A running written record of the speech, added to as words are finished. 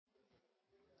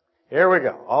Here we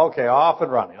go. Okay, off and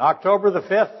running. October the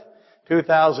 5th,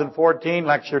 2014,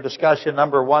 lecture discussion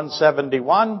number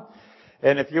 171.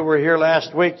 And if you were here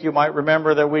last week, you might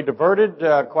remember that we diverted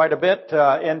quite a bit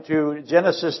into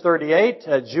Genesis 38,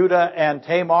 Judah and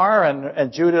Tamar,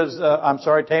 and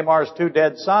Tamar's two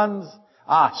dead sons.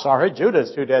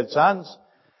 Judah's two dead sons.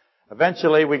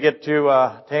 Eventually we get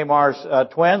to Tamar's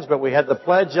twins, but we had the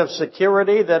pledge of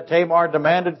security that Tamar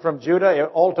demanded from Judah. It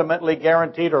ultimately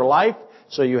guaranteed her life.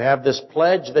 So you have this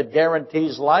pledge that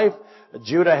guarantees life.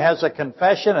 Judah has a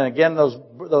confession, and again,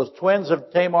 those twins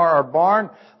of Tamar are born.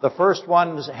 The first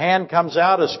one's hand comes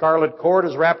out, a scarlet cord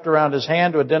is wrapped around his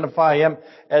hand to identify him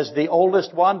as the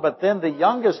oldest one. But then the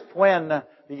youngest twin, the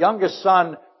youngest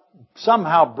son,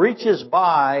 somehow breaches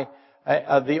by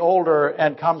the older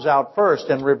and comes out first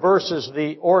and reverses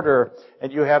the order.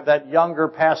 And you have that younger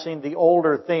passing the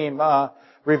older theme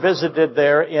revisited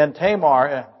there in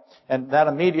Tamar. And that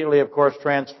immediately, of course,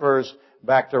 transfers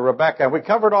back to Rebekah. And we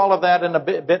covered all of that in a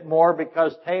bit more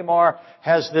because Tamar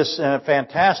has this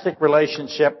fantastic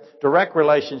relationship, direct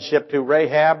relationship to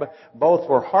Rahab. Both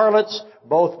were harlots.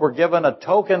 Both were given a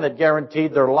token that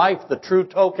guaranteed their life, the true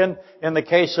token. In the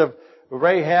case of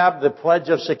Rahab, the pledge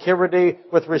of security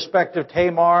with respect to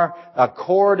Tamar, a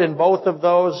cord in both of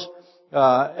those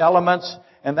elements.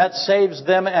 And that saves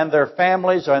them and their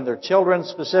families and their children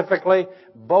specifically.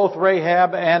 Both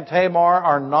Rahab and Tamar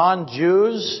are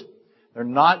non-Jews. They're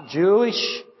not Jewish,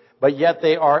 but yet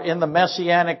they are in the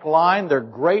Messianic line. They're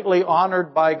greatly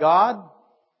honored by God.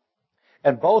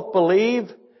 And both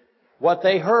believe what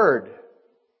they heard.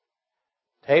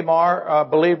 Tamar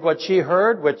believed what she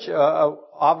heard, which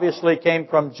obviously came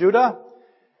from Judah.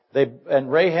 And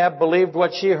Rahab believed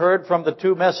what she heard from the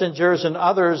two messengers and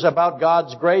others about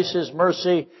God's grace, His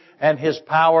mercy, and His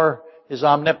power, His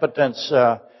omnipotence,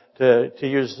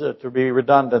 to be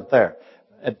redundant there.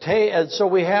 And so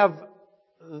we have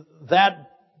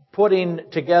that putting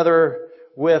together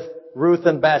with Ruth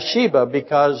and Bathsheba,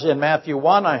 because in Matthew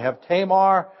 1 I have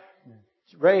Tamar,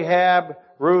 Rahab,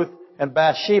 Ruth, and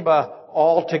Bathsheba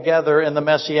all together in the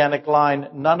Messianic line,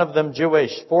 none of them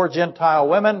Jewish. 4 Gentile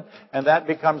women, and that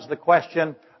becomes the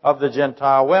question of the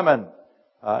Gentile women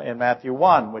in Matthew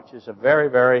 1, which is a very,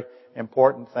 very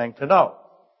important thing to know.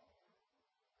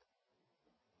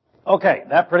 Okay,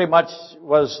 that pretty much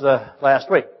was the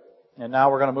last week. And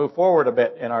now we're going to move forward a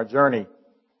bit in our journey.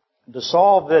 To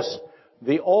solve this,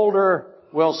 the older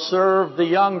will serve the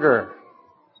younger.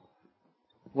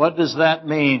 What does that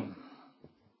mean?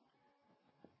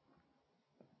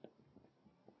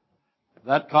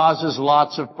 That causes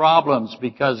lots of problems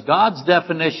because God's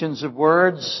definitions of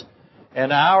words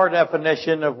and our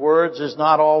definition of words is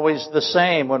not always the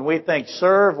same. When we think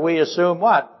serve, we assume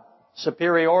what?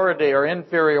 Superiority or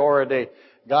inferiority.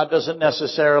 God doesn't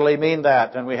necessarily mean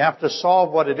that, and we have to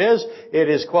solve what it is. It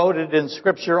is quoted in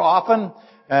Scripture often,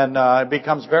 and it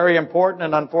becomes very important,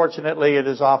 and unfortunately it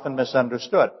is often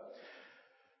misunderstood.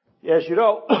 Yes, you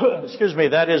know,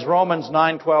 that is Romans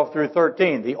 9:12 through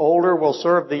 13. The older will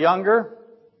serve the younger,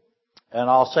 and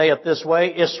I'll say it this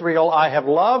way, Israel I have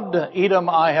loved, Edom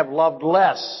I have loved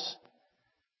less.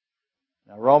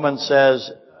 Now Romans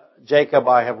says, Jacob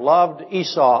I have loved,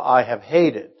 Esau I have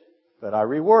hated. But I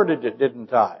reworded it,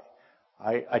 didn't I?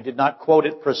 I did not quote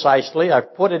it precisely.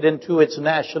 I've put it into its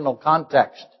national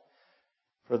context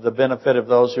for the benefit of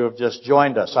those who have just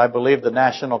joined us. I believe the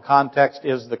national context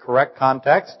is the correct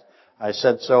context. I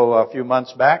said so a few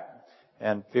months back,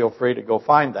 and feel free to go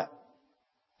find that.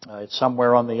 It's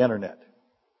somewhere on the internet.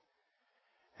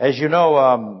 As you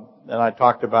know, and I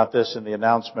talked about this in the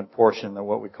announcement portion of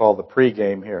what we call the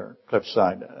pregame here,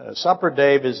 Cliffside. Supper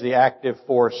Dave is the active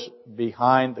force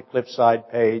behind the Cliffside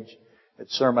page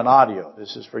at Sermon Audio.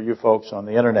 This is for you folks on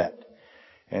the internet.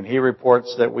 And he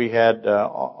reports that we had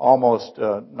almost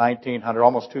 1,900,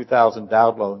 almost 2,000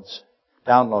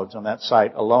 downloads on that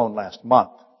site alone last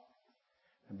month.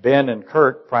 Ben and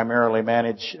Kurt primarily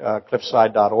manage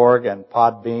cliffside.org and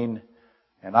Podbean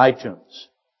and iTunes.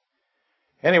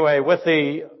 Anyway, with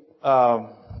the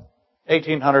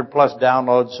 1,800 plus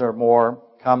downloads or more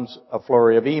comes a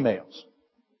flurry of emails.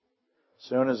 As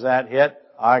soon as that hit,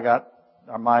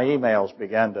 my emails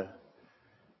began to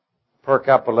perk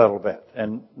up a little bit.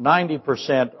 And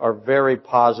 90% are very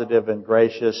positive and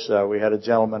gracious. We had a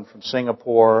gentleman from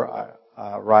Singapore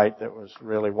write that was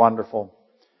really wonderful,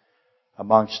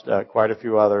 amongst quite a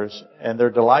few others. And they're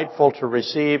delightful to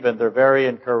receive, and they're very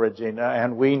encouraging.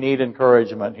 And we need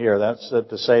encouragement here, that's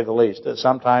to say the least.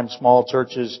 Sometimes small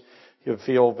churches you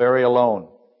feel very alone.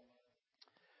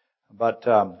 But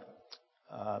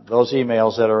those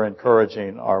emails that are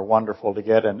encouraging are wonderful to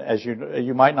get. And as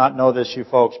you might not know this, you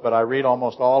folks, but I read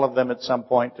almost all of them at some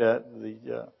point to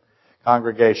the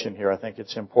congregation here. I think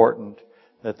it's important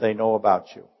that they know about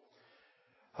you.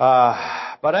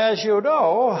 But as you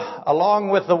know, along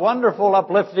with the wonderful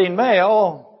uplifting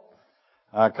mail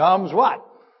comes what?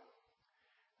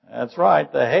 That's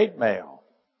right, the hate mail.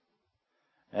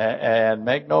 And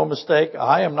make no mistake,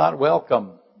 I am not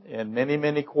welcome in many,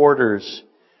 many quarters.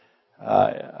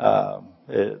 I'm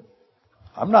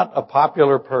not a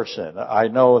popular person. I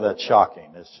know that's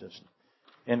shocking. It's just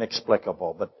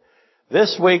inexplicable. But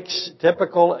this week's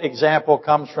typical example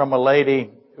comes from a lady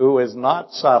who is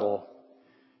not subtle,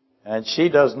 and she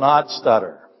does not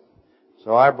stutter.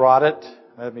 So I brought it.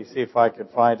 Let me see if I can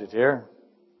find it here.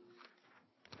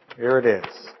 Here it is.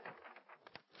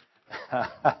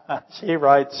 She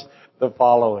writes the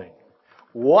following.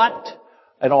 What,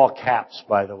 in all caps,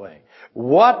 by the way,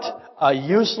 what a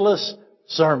useless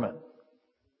sermon.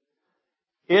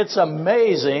 It's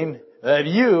amazing that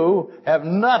you have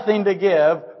nothing to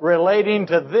give relating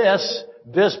to this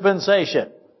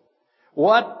dispensation.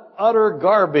 What utter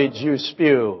garbage you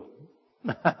spew.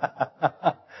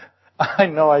 I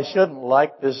know I shouldn't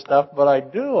like this stuff, but I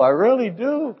do. I really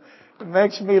do. It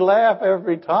makes me laugh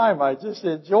every time. I just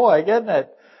enjoy getting it.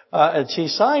 And she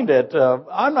signed it.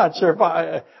 I'm not sure if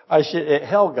I should,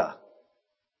 Helga.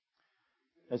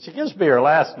 And she gives me her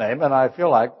last name, and I feel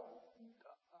like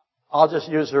I'll just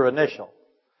use her initial.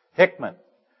 Hickman.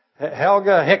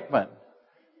 Helga Hickman.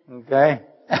 Okay?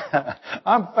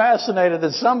 I'm fascinated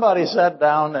that somebody sat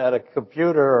down at a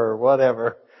computer or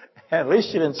whatever, at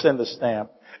least she didn't send a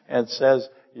stamp, and says,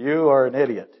 you are an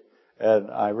idiot.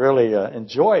 And I really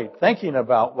enjoy thinking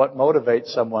about what motivates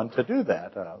someone to do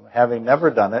that. Having never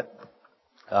done it,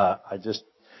 I just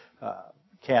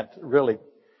can't really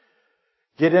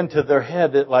get into their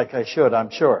head like I should,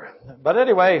 I'm sure. But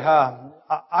anyway,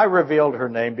 I revealed her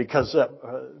name because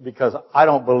I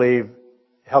don't believe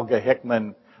Helga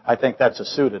Hickman. I think that's a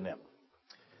pseudonym.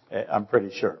 I'm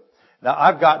pretty sure. Now,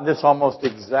 I've gotten this almost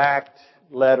exact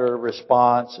letter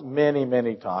response many,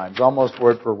 many times, almost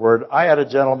word for word. I had a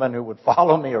gentleman who would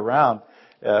follow me around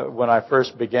when I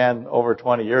first began over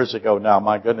 20 years ago now.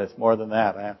 My goodness, more than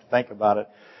that. I have to think about it.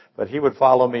 But he would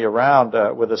follow me around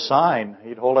with a sign.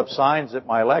 He'd hold up signs at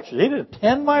my lectures. He'd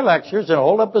attend my lectures and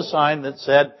hold up a sign that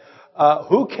said,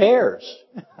 who cares?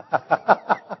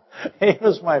 He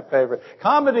was my favorite.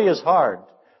 Comedy is hard.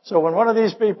 So when one of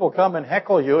these people come and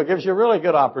heckle you, it gives you a really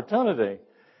good opportunity.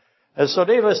 And so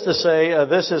needless to say,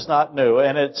 this is not new.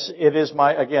 And it is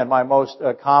my most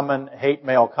common hate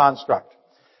mail construct.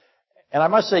 And I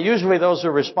must say, usually those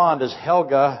who respond, as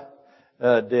Helga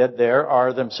did there,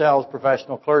 are themselves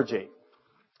professional clergy.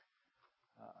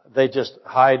 They just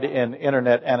hide in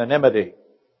internet anonymity.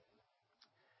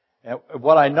 And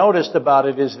what I noticed about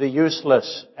it is the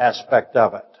useless aspect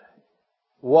of it.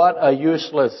 What a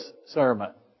useless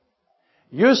sermon.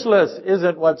 Useless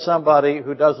isn't what somebody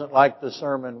who doesn't like the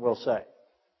sermon will say.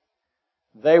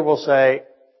 They will say,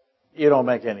 you don't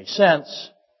make any sense.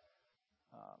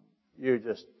 You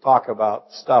just talk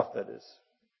about stuff that is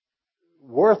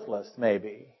worthless,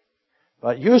 maybe.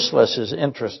 But useless is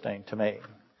interesting to me.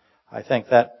 I think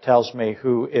that tells me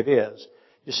who it is.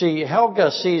 You see, Helga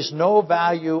sees no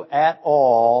value at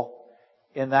all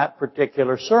in that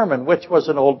particular sermon, which was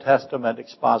an Old Testament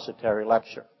expository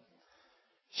lecture.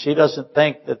 She doesn't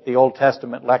think that the Old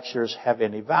Testament lectures have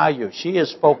any value. She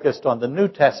is focused on the New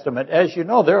Testament. As you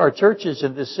know, there are churches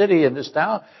in this city, in this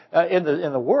town, in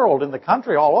the world, in the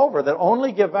country, all over, that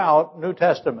only give out New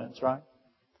Testaments, right?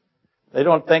 They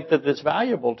don't think that it's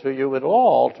valuable to you at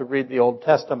all to read the Old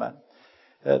Testament.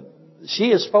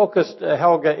 She is focused,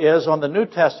 Helga is, on the New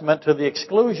Testament to the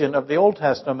exclusion of the Old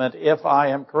Testament, if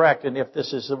I am correct, and if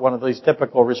this is one of these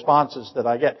typical responses that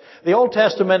I get. The Old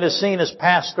Testament is seen as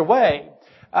passed away.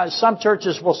 Some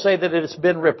churches will say that it has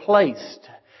been replaced.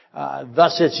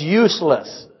 Thus it's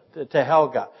useless to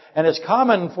Helga. And it's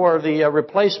common for the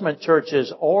replacement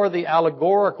churches or the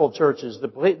allegorical churches,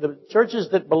 the churches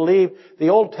that believe the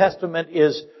Old Testament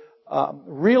is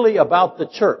really about the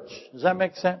church. Does that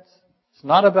make sense? It's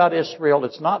not about Israel.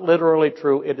 It's not literally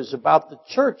true. It is about the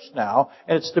church now,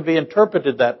 and it's to be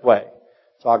interpreted that way.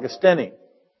 It's Augustinian,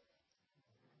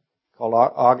 called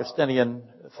Augustinian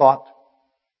thought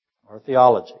or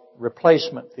theology,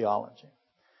 replacement theology.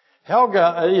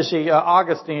 Helga, you see,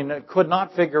 Augustine could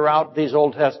not figure out these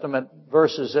Old Testament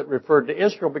verses that referred to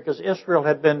Israel because Israel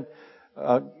had been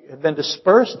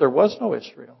dispersed. There was no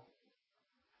Israel.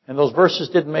 And those verses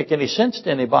didn't make any sense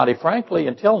to anybody, frankly,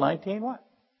 until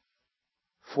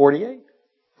 48,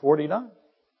 49.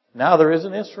 Now there is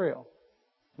an Israel.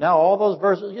 Now all those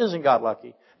verses, isn't God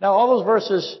lucky? Now all those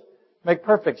verses make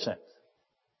perfect sense.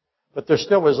 But there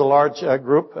still is a large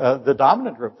group, the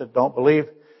dominant group, that don't believe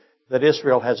that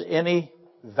Israel has any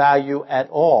value at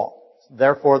all.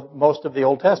 Therefore, most of the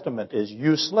Old Testament is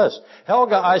useless.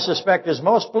 Helga, I suspect, is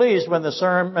most pleased when the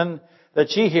sermon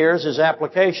that she hears is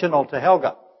applicational to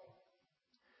Helga.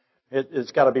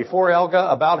 It's got to be for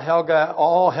Helga, about Helga,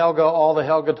 all the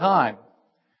Helga time.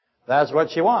 That's what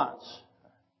she wants.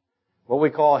 What we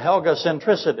call Helga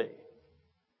centricity,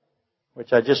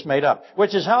 which I just made up.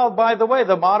 Which is how, by the way,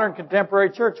 the modern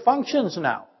contemporary church functions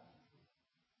now.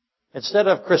 Instead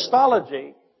of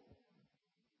Christology,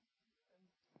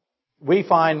 we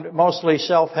find mostly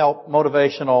self-help,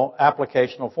 motivational,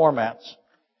 applicational formats.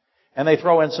 And they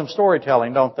throw in some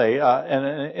storytelling, don't they,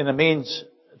 in a means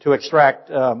to extract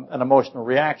an emotional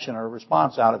reaction or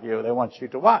response out of you. They want you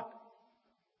to what?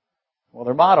 Well,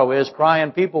 their motto is,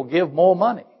 crying people give more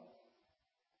money.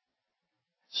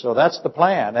 So that's the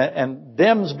plan. And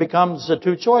DIMS becomes the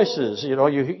two choices. You know,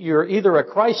 you're either a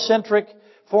Christ-centric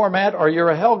format or you're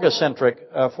a Helga-centric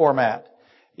format.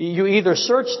 You either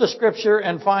search the Scripture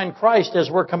and find Christ as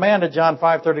we're commanded, John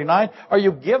 5:39, or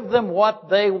you give them what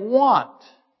they want.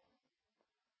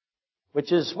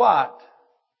 Which is what?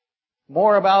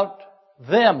 More about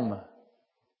them.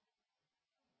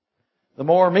 The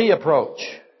more me approach.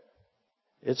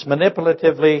 It's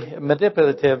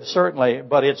manipulative, certainly,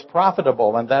 but it's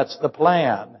profitable, and that's the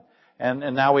plan. And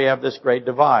now we have this great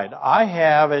divide. I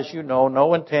have, as you know,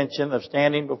 no intention of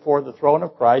standing before the throne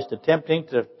of Christ, attempting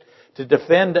to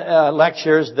defend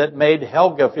lectures that made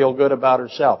Helga feel good about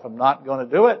herself. I'm not going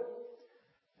to do it,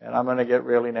 and I'm going to get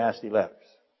really nasty letters.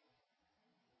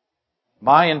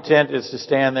 My intent is to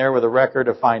stand there with a record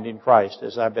of finding Christ,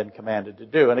 as I've been commanded to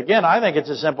do. And again, I think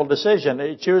it's a simple decision.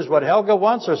 You choose what Helga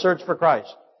wants or search for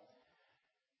Christ.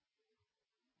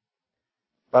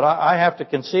 But I have to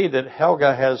concede that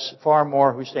Helga has far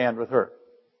more who stand with her.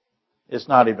 It's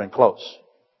not even close.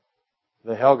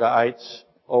 The Helgaites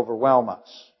overwhelm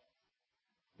us.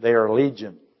 They are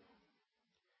legion.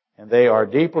 And they are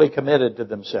deeply committed to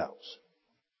themselves.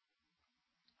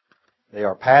 They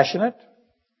are passionate.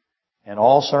 And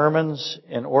all sermons,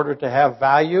 in order to have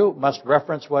value, must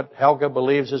reference what Helga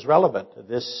believes is relevant.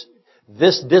 This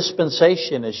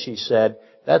dispensation, as she said,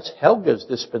 that's Helga's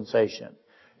dispensation.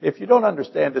 If you don't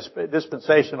understand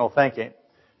dispensational thinking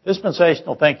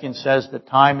says that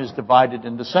time is divided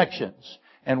into sections.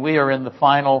 And we are in the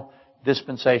final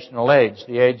dispensational age,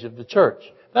 the age of the church.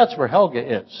 That's where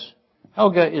Helga is.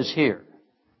 Helga is here.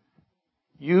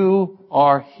 You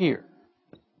are here.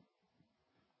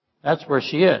 That's where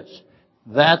she is.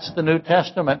 That's the New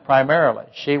Testament primarily.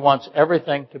 She wants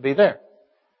everything to be there.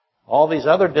 All these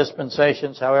other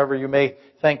dispensations, however you may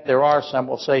think there are, some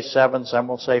will say 7, some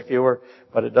will say fewer,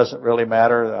 but it doesn't really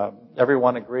matter.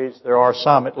 Everyone agrees there are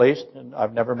some at least, and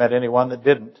I've never met anyone that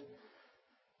didn't.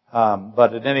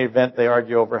 But in any event, they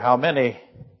argue over how many.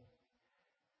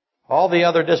 All the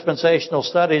other dispensational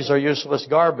studies are useless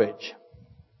garbage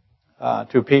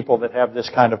to people that have this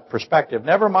kind of perspective.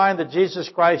 Never mind that Jesus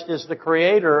Christ is the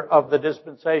creator of the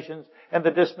dispensations, and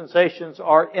the dispensations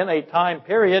are in a time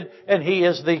period, and He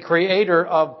is the creator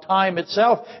of time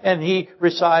itself, and He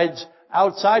resides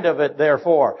outside of it,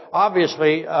 therefore.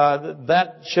 Obviously,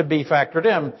 that should be factored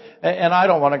in. And I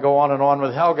don't want to go on and on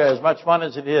with Helga, as much fun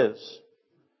as it is.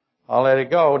 I'll let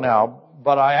it go now.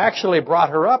 But I actually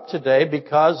brought her up today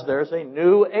because there's a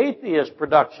new atheist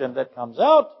production that comes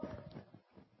out.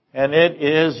 And it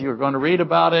is, you're going to read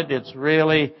about it, it's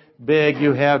really big.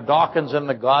 You have Dawkins and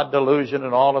the God Delusion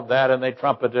and all of that, and they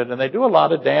trumpet it, and they do a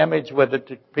lot of damage with it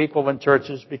to people in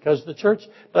churches because the church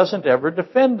doesn't ever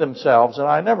defend themselves. And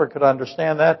I never could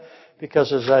understand that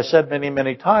because, as I said many,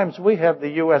 many times, we have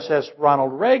the USS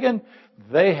Ronald Reagan.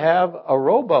 They have a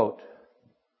rowboat.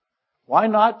 Why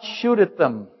not shoot at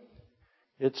them?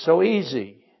 It's so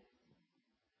easy.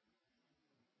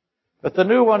 But the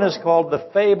new one is called The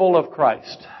Fable of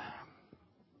Christ.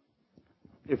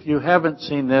 If you haven't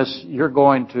seen this, you're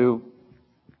going to...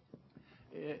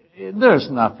 There's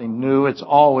nothing new. It's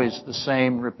always the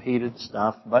same repeated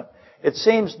stuff. But it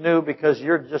seems new because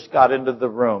you just got into the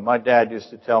room. My dad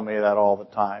used to tell me that all the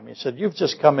time. He said, you've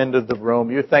just come into the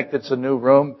room. You think it's a new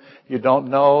room. You don't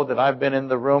know that I've been in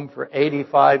the room for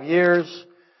 85 years.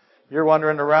 You're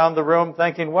wandering around the room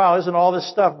thinking, wow, isn't all this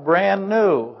stuff brand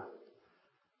new?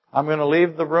 I'm going to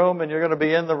leave the room and you're going to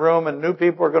be in the room and new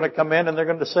people are going to come in and they're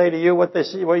going to say to you what they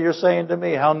see, what you're saying to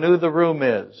me, how new the room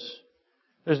is.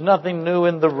 There's nothing new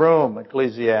in the room,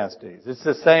 Ecclesiastes. It's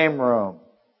the same room.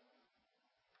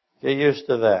 Get used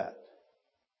to that.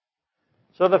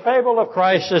 So the fable of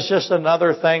Christ is just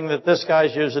another thing that this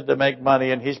guy's using to make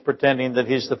money, and he's pretending that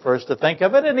he's the first to think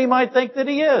of it, and he might think that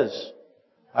he is.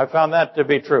 I found that to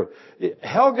be true.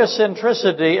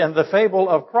 Helgocentricity and the fable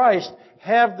of Christ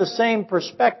have the same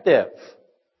perspective.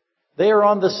 They are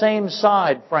on the same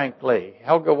side, frankly.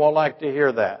 Helga won't like to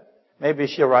hear that. Maybe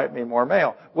she'll write me more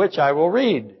mail, which I will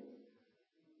read.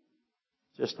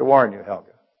 Just to warn you,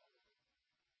 Helga.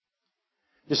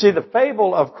 You see, the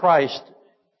fable of Christ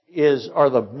or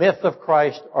the myth of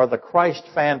Christ, or the Christ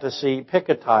fantasy, pick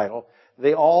a title,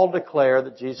 they all declare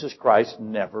that Jesus Christ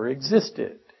never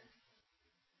existed.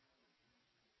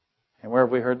 And where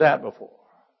have we heard that before?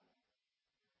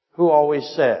 Who always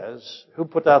says, who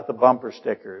put out the bumper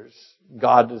stickers,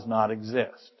 God does not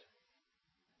exist?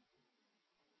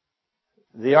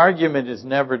 The argument is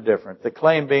never different. The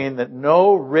claim being that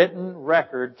no written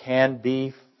record can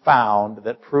be found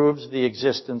that proves the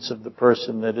existence of the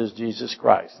person that is Jesus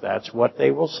Christ. That's what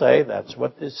they will say. That's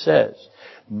what this says.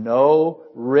 No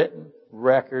written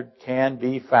record can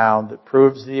be found that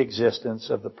proves the existence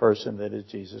of the person that is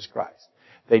Jesus Christ.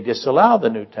 They disallow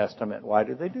the New Testament. Why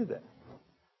do they do that?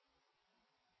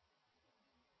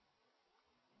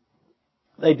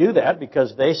 They do that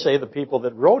because they say the people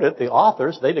that wrote it, the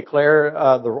authors, they declare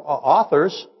the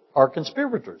authors are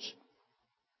conspirators.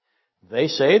 They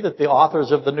say that the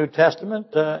authors of the New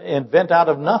Testament invent out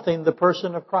of nothing the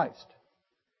person of Christ.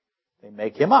 They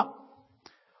make him up.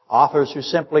 Authors who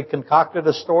simply concocted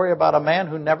a story about a man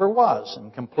who never was,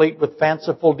 and complete with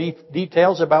fanciful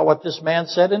details about what this man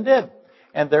said and did.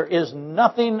 And there is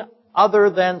nothing other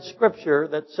than Scripture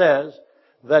that says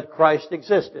that Christ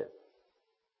existed.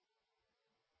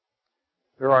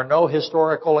 There are no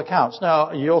historical accounts.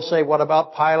 Now, you'll say, what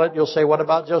about Pilate? You'll say, what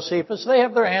about Josephus? They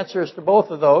have their answers to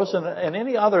both of those and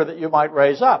any other that you might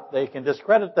raise up. They can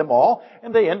discredit them all,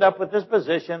 and they end up with this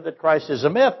position that Christ is a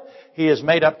myth. He is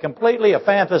made up completely, a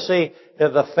fantasy,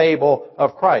 the fable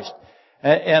of Christ.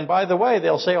 And by the way,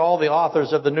 they'll say all the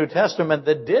authors of the New Testament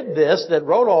that did this, that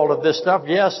wrote all of this stuff,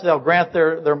 yes, they'll grant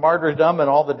their martyrdom and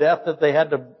all the death that they had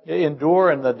to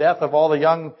endure and the death of all the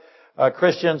young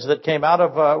Christians that came out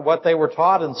of what they were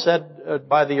taught and said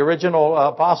by the original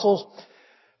apostles.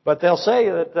 But they'll say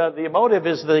that the motive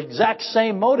is the exact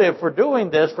same motive for doing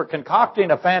this, for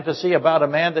concocting a fantasy about a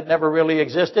man that never really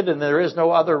existed, and there is no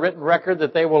other written record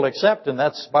that they will accept. And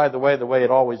that's, by the way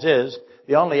it always is.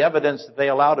 The only evidence that they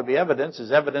allow to be evidence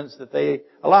is evidence that they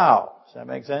allow. Does that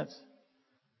make sense?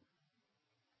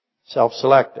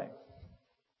 Self-selecting.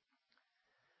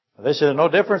 They say there's no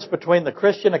difference between the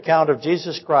Christian account of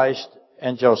Jesus Christ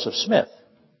and Joseph Smith.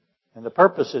 And the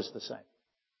purpose is the same.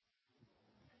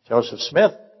 Joseph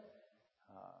Smith,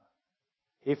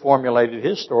 he formulated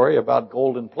his story about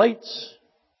golden plates.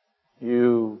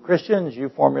 You Christians, you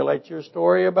formulate your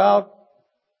story about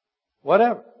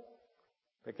whatever.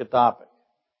 Pick a topic.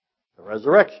 The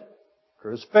resurrection,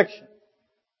 crucifixion.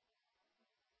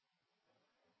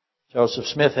 Joseph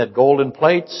Smith had golden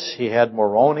plates. He had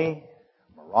Moroni.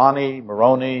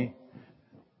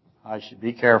 I should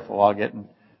be careful. I'll get in.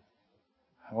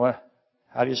 What?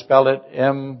 How do you spell it?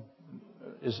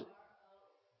 Is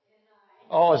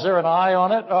there an I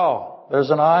on it? Oh,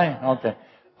 there's an I?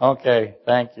 Okay.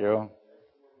 Thank you.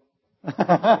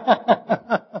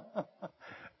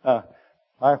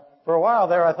 For a while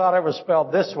there, I thought it was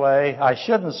spelled this way. I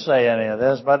shouldn't say any of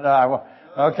this, but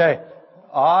okay.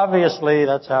 Obviously,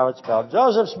 that's how it's spelled.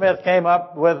 Joseph Smith came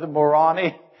up with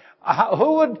Moroni.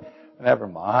 Who would? Never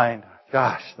mind.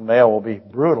 Gosh, the mail will be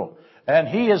brutal. And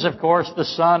he is, of course, the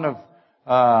son of,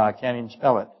 I can't even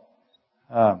spell it.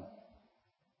 I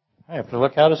have to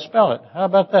look how to spell it. How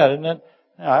about that, isn't it?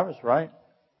 Yeah, I was right.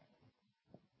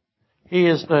 He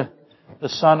is the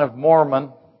son of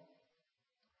Mormon.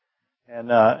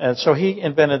 And so he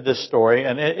invented this story,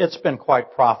 and it's been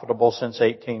quite profitable since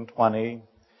 1820,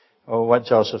 what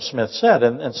Joseph Smith said.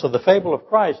 And so the fable of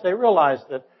Christ, they realized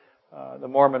that the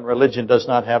Mormon religion does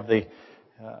not have the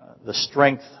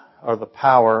strength or the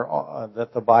power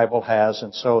that the Bible has,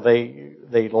 and so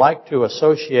they like to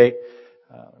associate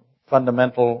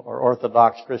fundamental or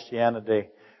orthodox Christianity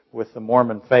with the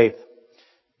Mormon faith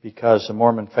because the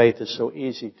Mormon faith is so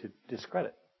easy to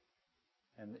discredit.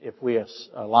 And if we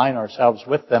align ourselves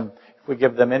with them, if we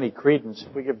give them any credence,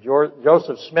 if we give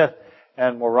Joseph Smith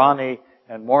and Moroni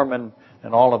and Mormon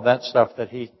and all of that stuff that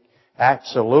he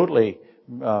absolutely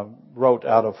wrote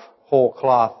out of whole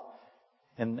cloth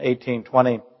in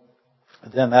 1820,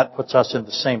 then that puts us in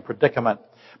the same predicament.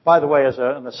 By the way, as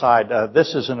an aside,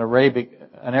 this is an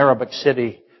Arabic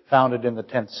city founded in the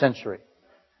 10th century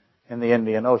in the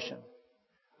Indian Ocean.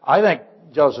 I think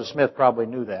Joseph Smith probably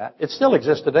knew that. It still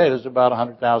exists today. There's about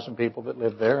 100,000 people that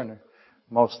live there, and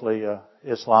mostly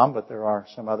Islam, but there are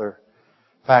some other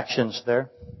factions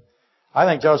there. I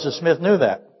think Joseph Smith knew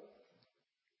that.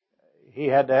 He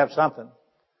had to have something.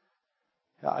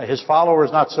 His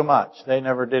followers, not so much. They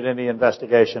never did any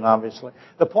investigation, obviously.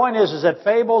 The point is that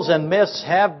fables and myths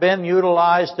have been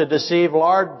utilized to deceive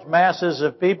large masses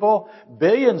of people,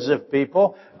 billions of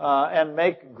people, and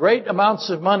make great amounts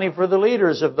of money for the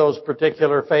leaders of those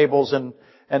particular fables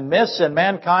and myths. And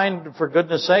mankind, for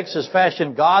goodness sakes, has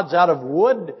fashioned gods out of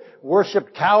wood,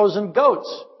 worshipped cows and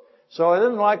goats. So it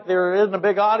isn't like there isn't a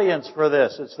big audience for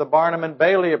this. It's the Barnum and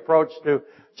Bailey approach to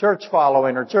church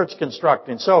following or church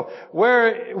constructing. So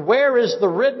where is the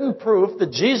written proof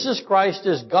that Jesus Christ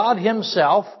is God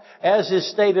Himself, as is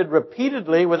stated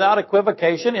repeatedly without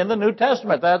equivocation in the New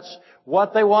Testament? That's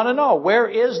what they want to know. Where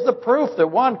is the proof that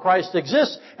one, Christ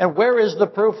exists, and where is the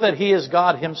proof that He is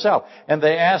God Himself? And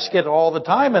they ask it all the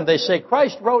time, and they say,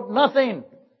 Christ wrote nothing.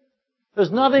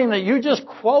 There's nothing that you just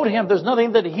quote Him. There's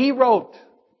nothing that He wrote.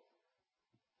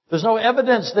 There's no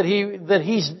evidence that He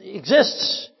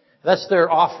exists. That's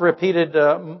their oft-repeated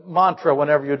mantra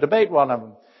whenever you debate one of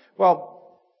them.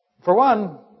 Well, for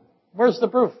one, where's the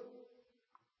proof?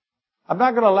 I'm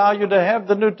not going to allow you to have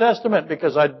the New Testament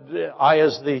because I,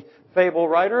 as the fable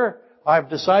writer, I've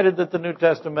decided that the New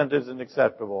Testament isn't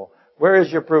acceptable. Where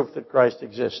is your proof that Christ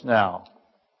exists now?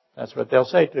 That's what they'll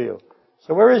say to you.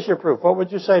 So where is your proof? What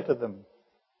would you say to them?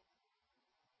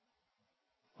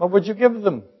 What would you give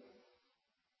them?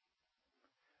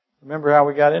 Remember how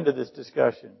we got into this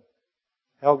discussion.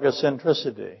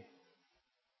 Helgocentricity.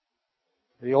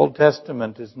 The Old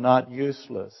Testament is not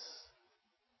useless.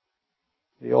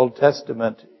 The Old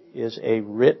Testament is a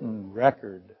written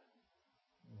record.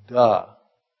 Duh.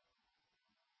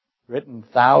 Written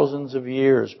thousands of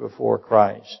years before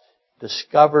Christ.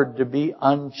 Discovered to be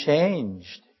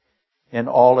unchanged in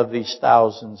all of these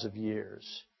thousands of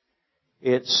years.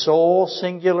 Its sole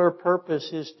singular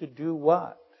purpose is to do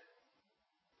what?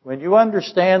 When you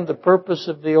understand the purpose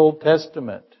of the Old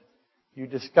Testament, you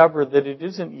discover that it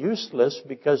isn't useless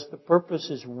because the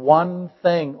purpose is one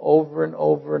thing over and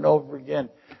over and over again.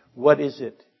 What is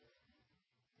it?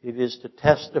 It is to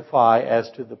testify as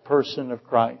to the person of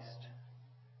Christ.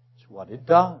 It's what it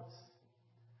does.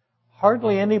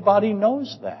 Hardly anybody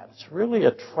knows that. It's really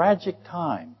a tragic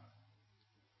time.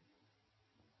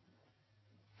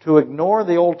 To ignore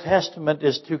the Old Testament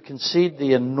is to concede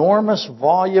the enormous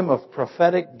volume of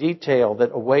prophetic detail that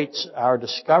awaits our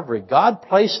discovery. God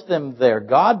placed them there.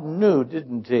 God knew,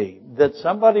 didn't He, that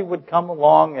somebody would come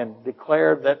along and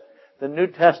declare that the New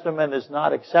Testament is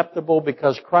not acceptable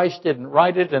because Christ didn't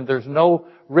write it and there's no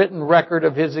written record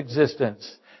of His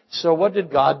existence. So what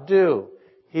did God do?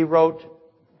 He wrote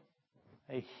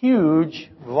a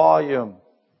huge volume.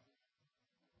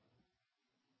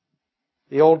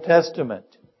 The Old Testament.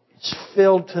 It's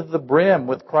filled to the brim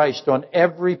with Christ on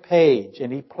every page.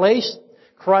 And He placed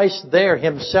Christ there,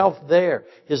 Himself there.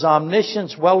 His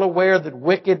omniscience, well aware that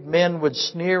wicked men would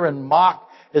sneer and mock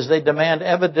as they demand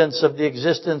evidence of the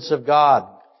existence of God.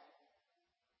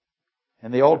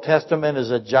 And the Old Testament is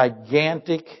a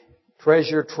gigantic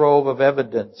treasure trove of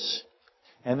evidence.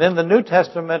 And then the New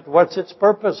Testament, what's its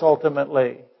purpose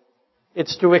ultimately?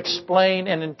 It's to explain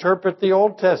and interpret the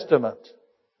Old Testament.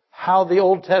 How the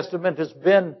Old Testament has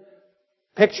been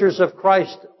pictures of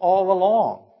Christ all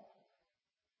along.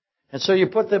 And so you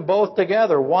put them both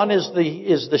together. One is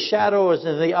the shadows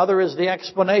and the other is the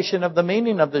explanation of the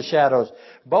meaning of the shadows.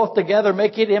 Both together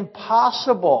make it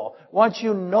impossible. Once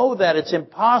you know that, it's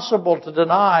impossible to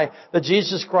deny that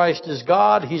Jesus Christ is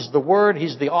God. He's the Word.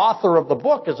 He's the author of the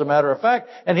book, as a matter of fact.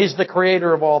 And He's the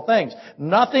creator of all things.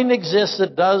 Nothing exists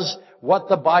that does what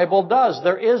the Bible does.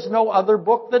 There is no other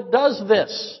book that does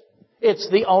this. It's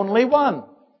the only one.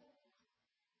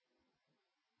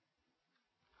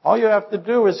 All you have to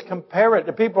do is compare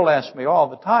it. People ask me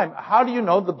all the time, how do you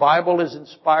know the Bible is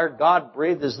inspired,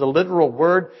 God-breathed, is the literal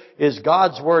Word, is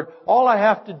God's Word? All I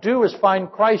have to do is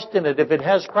find Christ in it. If it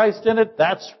has Christ in it,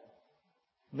 that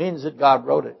means that God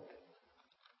wrote it.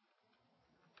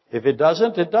 If it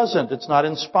doesn't, it doesn't. It's not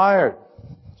inspired.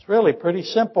 It's really pretty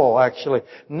simple, actually.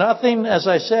 Nothing, as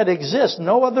I said, exists.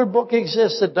 No other book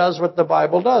exists that does what the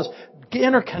Bible does.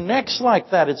 Interconnects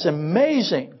like that. It's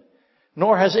amazing.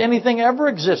 Nor has anything ever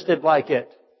existed like it.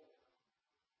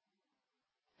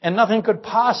 And nothing could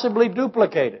possibly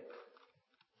duplicate it.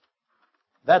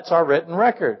 That's our written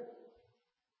record.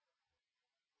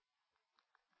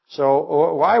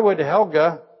 So why would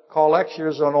Helga call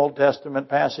lectures on Old Testament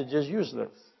passages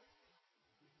useless?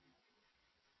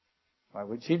 Why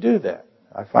would she do that?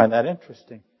 I find that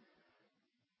interesting.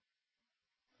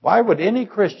 Why would any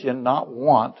Christian not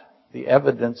want the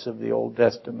evidence of the Old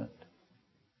Testament?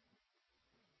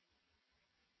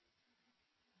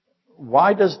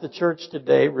 Why does the church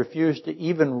today refuse to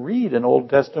even read an Old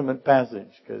Testament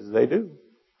passage? Because they do.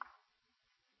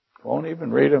 Won't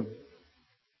even read them.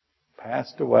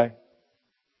 Passed away.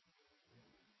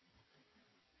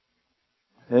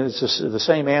 And it's the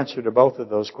same answer to both of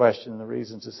those questions. The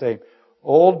reason's the same.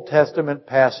 Old Testament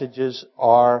passages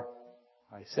are,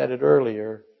 I said it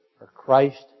earlier, are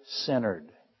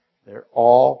Christ-centered. They're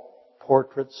all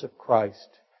portraits of Christ.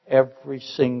 Every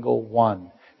single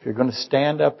one. If you're going to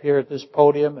stand up here at this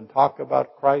podium and talk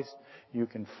about Christ, you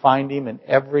can find Him in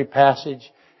every passage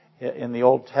in the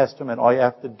Old Testament. All you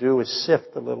have to do is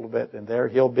sift a little bit, and there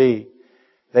He'll be.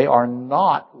 They are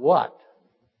not what?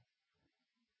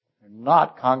 They're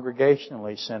not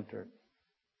congregationally centered.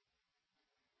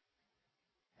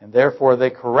 And therefore they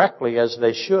correctly, as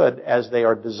they should, as they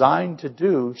are designed to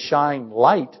do, shine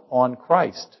light on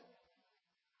Christ.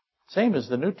 Same as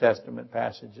the New Testament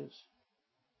passages.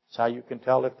 It's how you can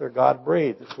tell if they're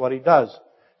God-breathed. It's what He does.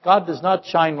 God does not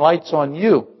shine lights on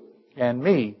you and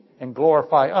me and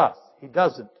glorify us. He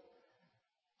doesn't.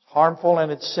 It's harmful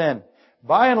and it's sin.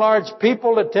 By and large,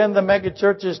 people attend the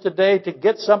megachurches today to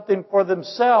get something for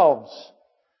themselves.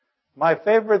 My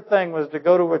favorite thing was to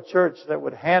go to a church that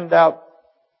would hand out,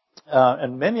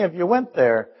 and many of you went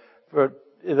there.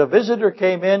 If a visitor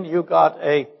came in, you got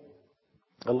a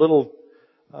little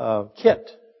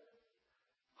kit,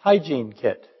 hygiene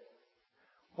kit.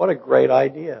 What a great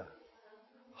idea.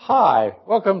 Hi,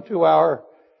 welcome to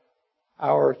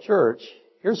our church.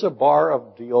 Here's a bar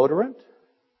of deodorant.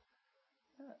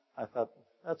 I thought,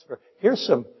 that's very, here's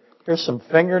some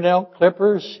fingernail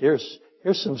clippers. Here's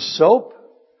some soap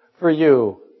for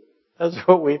you. That's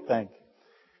what we think.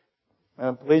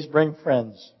 Please bring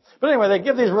friends. But anyway, they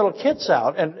give these little kits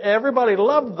out, and everybody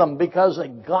loved them because they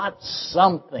got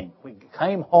something. We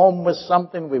came home with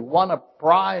something. We won a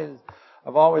prize.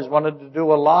 I've always wanted to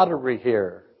do a lottery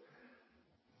here,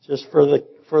 just for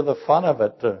the fun of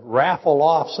it, to raffle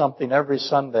off something every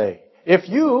Sunday. If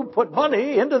you put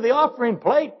money into the offering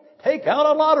plate, take out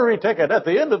a lottery ticket. At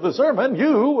the end of the sermon,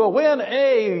 you will win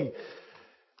a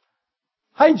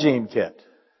hygiene kit.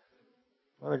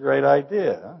 What a great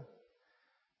idea, huh?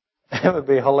 It would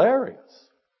be hilarious.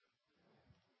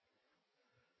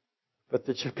 But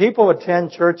the people attend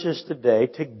churches today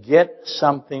to get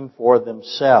something for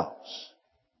themselves.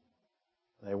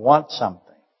 They want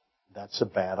something. That's a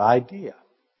bad idea.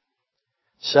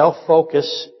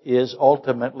 Self-focus is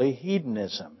ultimately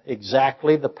hedonism,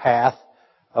 exactly the path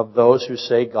of those who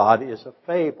say God is a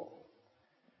fable.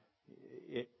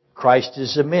 Christ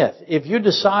is a myth. If you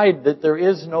decide that there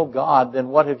is no God, then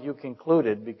what have you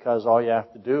concluded? Because all you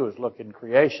have to do is look in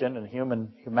creation, and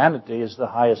humanity is the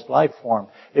highest life form.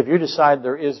 If you decide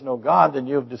there is no God, then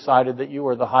you've decided that you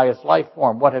are the highest life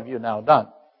form. What have you now done?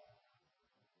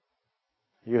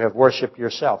 You have worshipped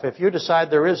yourself. If you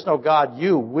decide there is no God,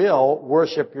 you will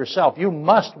worship yourself. You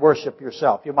must worship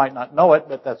yourself. You might not know it,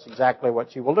 but that's exactly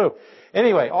what you will do.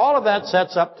 Anyway, all of that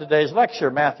sets up today's lecture,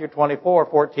 Matthew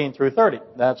 24:14 through 30.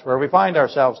 That's where we find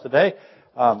ourselves today.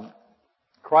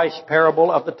 Christ's parable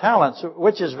of the talents,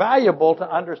 which is valuable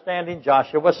to understanding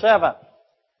Joshua 7,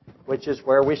 which is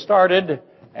where we started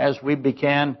as we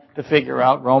began to figure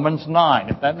out Romans 9.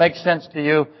 If that makes sense to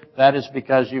you, that is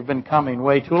because you've been coming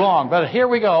way too long. But here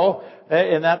we go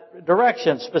in that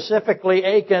direction. Specifically,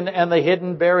 Achan and the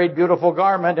hidden, buried, beautiful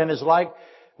garment, and his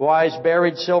likewise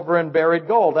buried silver and buried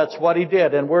gold. That's what he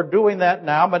did. And we're doing that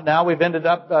now, but now we've ended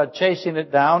up chasing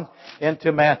it down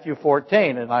into Matthew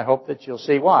 14. And I hope that you'll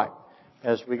see why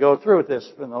as we go through this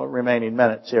in the remaining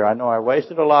minutes here. I know I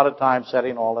wasted a lot of time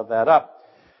setting all of that up,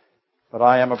 but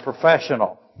I am a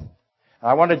professional.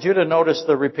 I wanted you to notice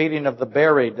the repeating of the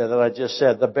buried that I just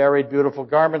said. The buried beautiful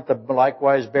garment, the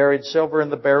likewise buried silver,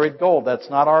 and the buried gold. That's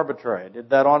not arbitrary. I did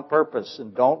that on purpose.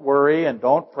 And don't worry and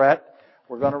don't fret.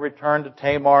 We're going to return to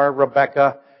Tamar,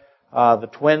 Rebekah, the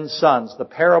twin sons, the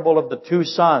parable of the two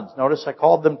sons. Notice I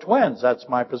called them twins. That's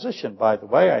my position, by the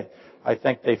way. I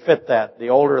think they fit that. The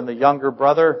older and the younger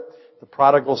brother, the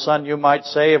prodigal son, you might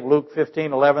say, of Luke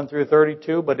 15:11 through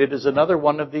 32. But it is another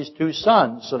one of these two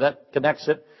sons. So that connects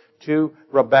it to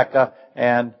Rebekah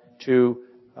and to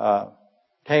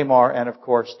Tamar and, of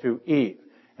course, to Eve.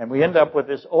 And we end up with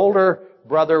this older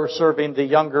brother serving the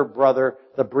younger brother,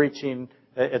 the breaching,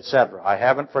 etc. I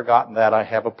haven't forgotten that. I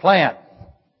have a plan.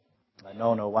 I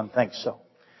know no one thinks so.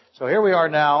 So here we are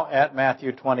now at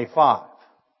Matthew 25.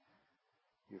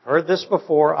 You've heard this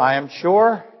before, I am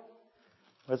sure.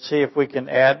 Let's see if we can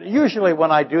add. Usually when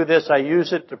I do this, I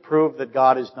use it to prove that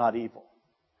God is not evil.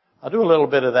 I'll do a little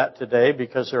bit of that today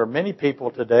because there are many people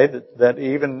today that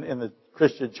even in the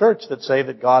Christian church that say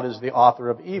that God is the author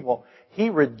of evil. He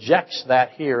rejects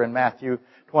that here in Matthew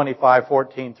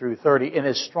 25:14 through 30. In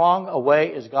as strong a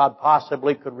way as God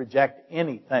possibly could reject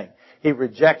anything. He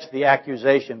rejects the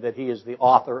accusation that He is the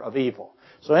author of evil.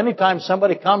 So anytime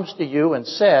somebody comes to you and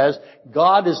says,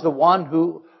 God is the one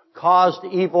who caused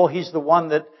evil, He's the one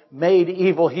that made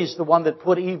evil, He's the one that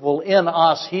put evil in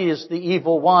us, He is the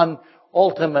evil one,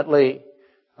 ultimately,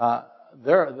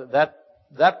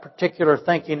 that particular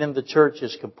thinking in the church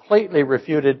is completely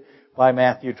refuted by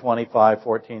Matthew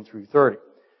 25:14 through 30.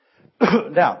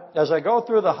 Now, as I go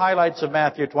through the highlights of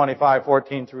Matthew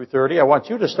 25:14 through 30, I want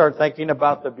you to start thinking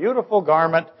about the beautiful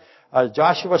garment,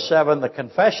 Joshua 7, the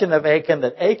confession of Achan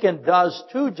that Achan does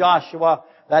to Joshua,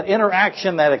 that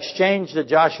interaction, that exchange that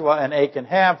Joshua and Achan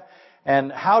have,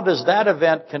 and how does that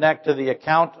event connect to the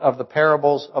account of the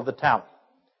parables of the talent?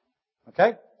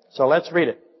 Okay? So let's read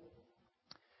it.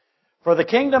 For the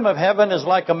kingdom of heaven is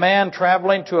like a man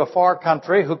traveling to a far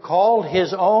country who called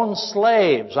his own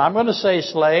slaves. I'm going to say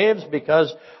slaves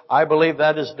because I believe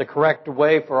that is the correct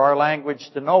way for our language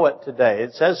to know it today.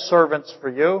 It says servants for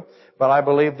you, but I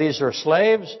believe these are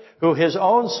slaves who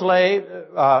called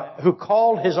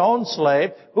his own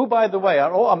slave, who, by the way,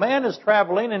 a man is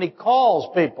traveling and he calls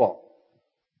people.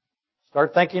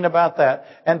 Start thinking about that.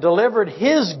 And delivered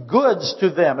his goods to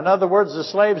them. In other words, the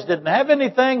slaves didn't have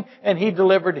anything, and he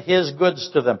delivered his goods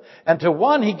to them. And to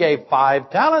one he gave 5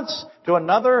 talents, to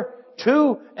another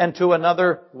 2, and to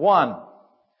another 1.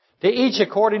 To each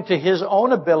according to his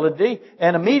own ability,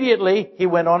 and immediately he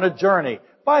went on a journey.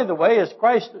 By the way, is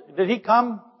Christ, did He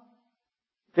come?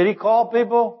 Did He call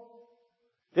people?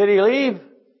 Did He leave?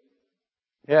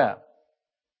 Yeah.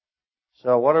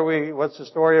 So what's the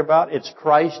story about? It's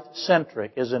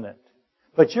Christ-centric, isn't it?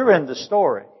 But you're in the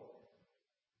story.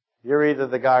 You're either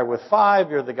the guy with 5,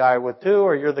 you're the guy with 2,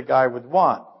 or you're the guy with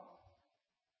 1.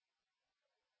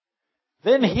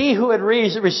 Then he who had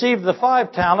received the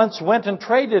 5 talents went and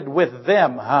traded with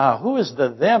them. Who is the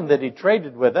them that he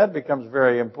traded with? That becomes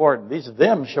very important. These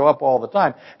them show up all the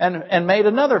time. And made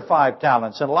another 5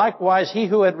 talents. And likewise, he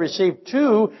who had received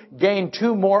 2 gained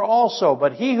 2 more also.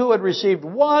 But he who had received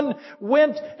 1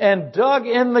 went and dug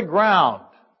in the ground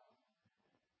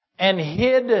and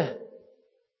hid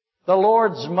the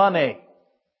Lord's money.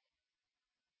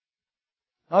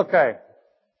 Okay,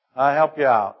 I'll help you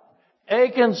out.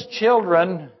 Achan's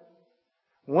children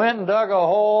went and dug a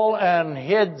hole and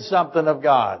hid something of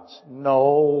God's.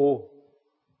 No.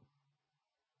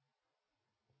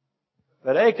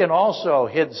 But Achan also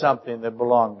hid something that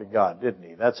belonged to God, didn't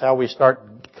he? That's how we start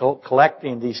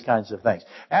collecting these kinds of things.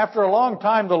 After a long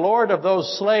time, the Lord of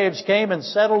those slaves came and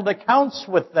settled accounts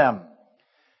with them.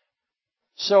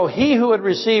 So he who had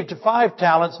received 5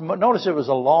 talents, notice it was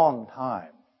a long time.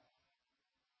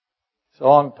 It's a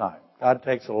long time. God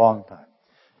takes a long time.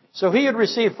 So he had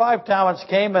received 5 talents,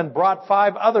 came and brought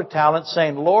 5 other talents,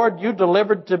 saying, Lord, you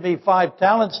delivered to me 5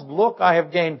 talents. Look, I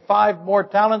have gained 5 more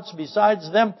talents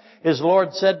besides them. His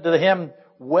Lord said to him,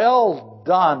 well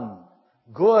done,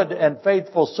 good and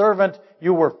faithful servant.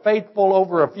 You were faithful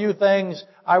over a few things.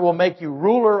 I will make you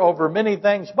ruler over many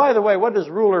things. By the way, what does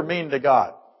ruler mean to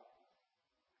God?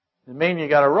 Does it mean you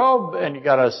got a robe and you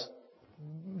got a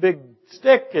big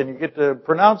stick and you get to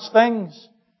pronounce things?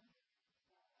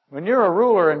 When you're a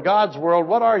ruler in God's world,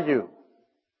 what are you?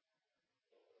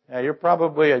 Yeah, you're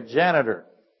probably a janitor.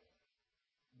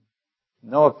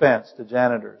 No offense to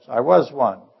janitors. I was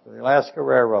one for the Alaska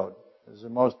Railroad. It was the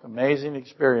most amazing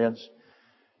experience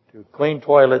to clean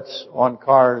toilets on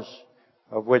cars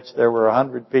of which there were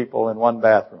 100 people in one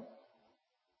bathroom.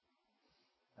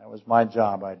 That was my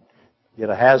job. I'd get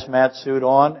a hazmat suit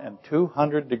on and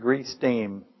 200-degree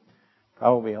steam.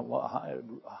 Probably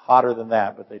hotter than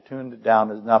that, but they tuned it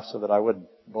down enough so that I wouldn't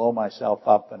blow myself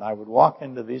up. And I would walk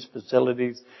into these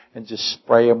facilities and just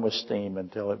spray them with steam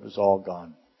until it was all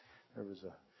gone. There was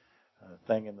a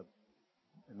thing in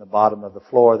the bottom of the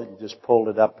floor that you just pulled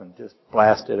it up and just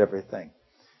blasted everything.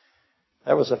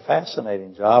 That was a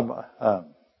fascinating job.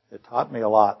 It taught me a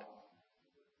lot.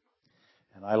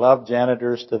 And I love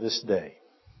janitors to this day.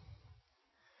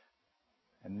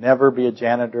 And never be a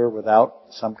janitor without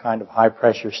some kind of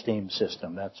high-pressure steam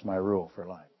system. That's my rule for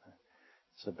life.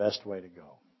 It's the best way to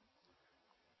go.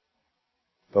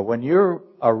 But when you're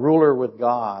a ruler with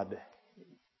God,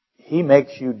 He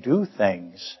makes you do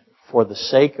things for the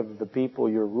sake of the people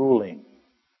you're ruling.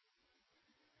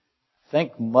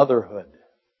 Think motherhood.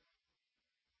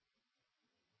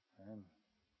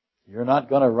 You're not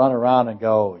going to run around and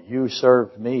go, you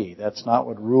served me. That's not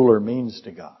what ruler means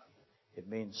to God. It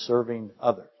means serving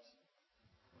others.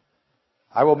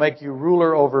 I will make you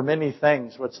ruler over many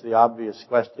things. What's the obvious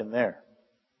question there?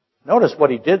 Notice what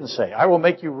he didn't say. I will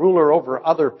make you ruler over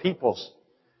other peoples.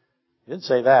 He didn't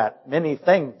say that. Many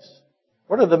things.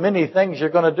 What are the many things you're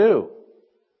going to do?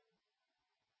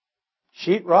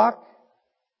 Sheetrock?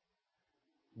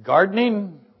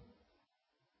 Gardening?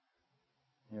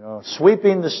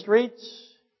 Sweeping the streets?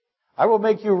 I will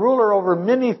make you ruler over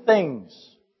many things.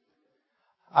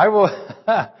 I will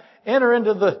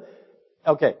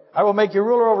I will make you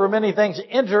ruler over many things.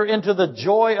 Enter into the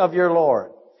joy of your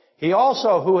Lord. He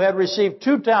also, who had received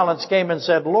 2 talents, came and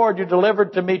said, Lord, you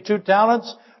delivered to me 2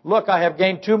 talents. Look, I have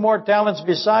gained 2 more talents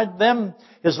beside them.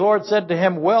 His Lord said to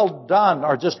him, well done,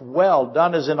 or just well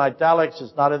done is in italics,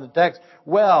 it's not in the text.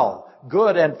 Well,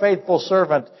 good and faithful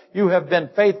servant. You have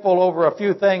been faithful over a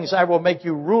few things. I will make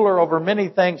you ruler over many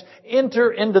things.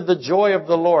 Enter into the joy of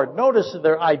the Lord. Notice that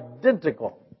they're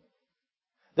identical.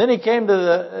 Then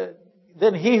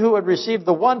he who had received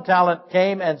the 1 talent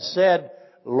came and said,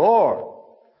 Lord,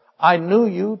 I knew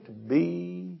you to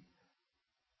be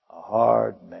a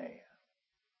hard man,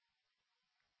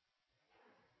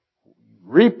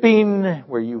 reaping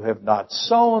where you have not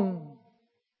sown,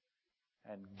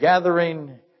 and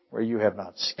gathering where you have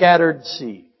not scattered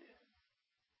seed.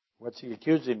 What's he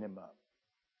accusing him of?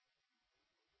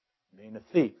 Being a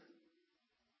thief.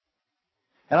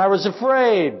 And I was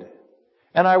afraid,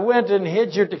 and I went and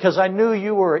hid because I knew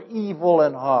you were evil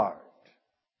and hard.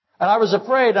 And I was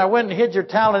afraid, I went and hid your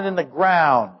talent in the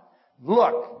ground.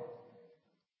 Look,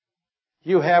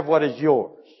 you have what is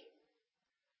yours.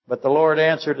 But the Lord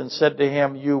answered and said to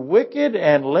him, you wicked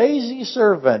and lazy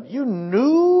servant, you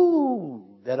knew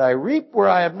that I reap where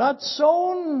I have not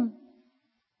sown.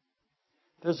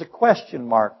 There's a question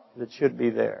mark that should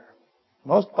be there.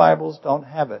 Most Bibles don't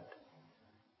have it,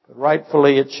 but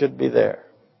rightfully it should be there.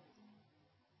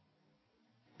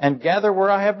 And gather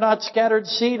where I have not scattered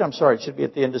seed. I'm sorry, it should be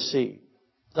at the end of seed.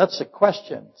 That's the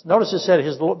question. Notice it said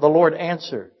the Lord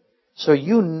answered. So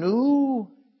you knew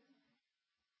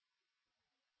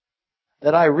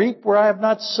that I reap where I have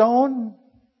not sown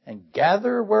and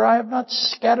gather where I have not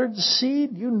scattered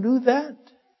seed? You knew that?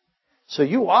 So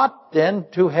you ought then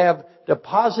to have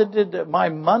deposited my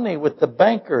money with the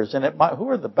bankers. And who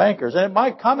are the bankers? And at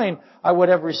my coming, I would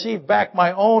have received back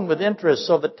my own with interest.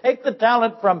 So that take the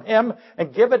talent from him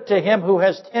and give it to him who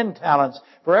has 10 talents.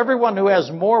 For everyone who has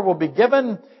more will be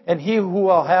given, and he who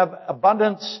will have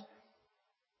abundance,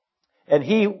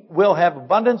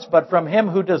 but from him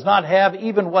who does not have,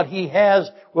 even what he has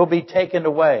will be taken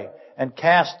away. And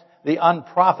cast the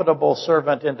unprofitable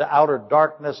servant into outer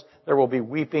darkness. There will be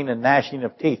weeping and gnashing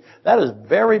of teeth. That is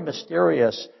very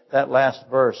mysterious, that last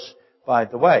verse, by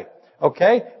the way.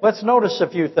 Okay, let's notice a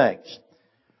few things.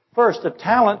 First, a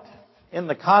talent in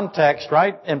the context,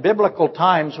 right, in biblical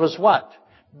times was what?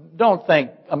 Don't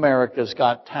think America's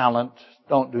got talent.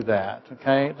 Don't do that,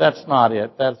 okay? That's not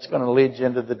it. That's going to lead you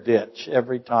into the ditch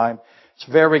every time. It's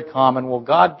very common. Well,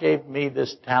 God gave me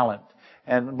this talent,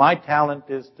 and my talent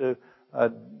is to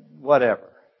whatever.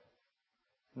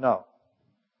 No.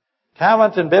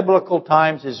 Talent in biblical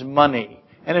times is money,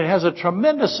 and it has a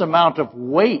tremendous amount of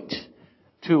weight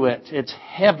to it. It's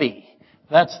heavy.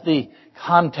 That's the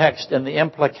context and the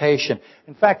implication.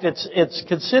 In fact, it's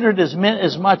considered as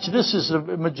much, this is a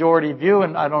majority view,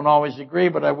 and I don't always agree,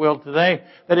 but I will today,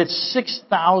 that it's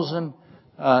 6,000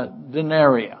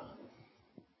 denarii.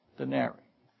 Denarius.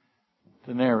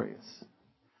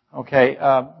 Okay,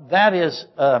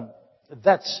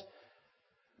 that's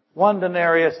one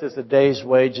denarius is a day's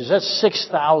wages. That's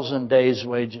 6,000 days'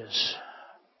 wages.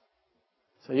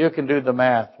 So you can do the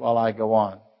math while I go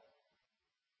on.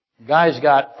 The guy's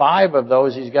got 5 of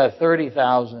those. He's got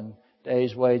 30,000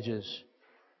 days' wages.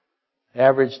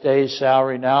 Average day's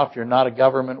salary now, if you're not a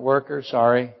government worker,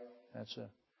 sorry.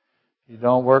 You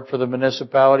don't work for the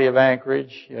municipality of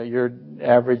Anchorage. Your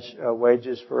average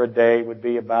wages for a day would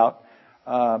be about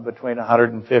between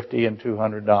 $150 and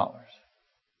 $200.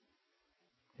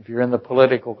 If you're in the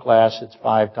political class, it's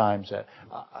 5 times that.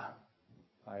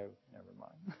 Never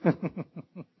mind.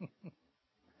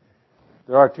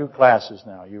 There are 2 classes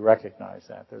now. You recognize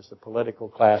that. There's the political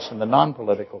class and the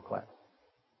non-political class.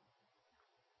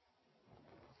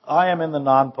 I am in the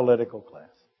non-political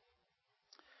class.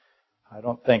 I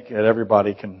don't think that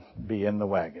everybody can be in the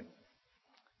wagon.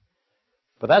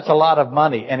 But that's a lot of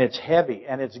money, and it's heavy,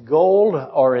 and it's gold,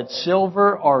 or it's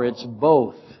silver, or it's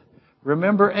both.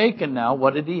 Remember Achan now.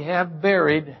 What did he have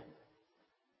buried?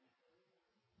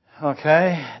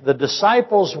 Okay. The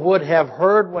disciples would have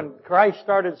heard when Christ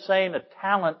started saying a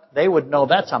talent, they would know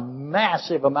that's a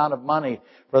massive amount of money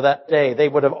for that day. They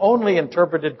would have only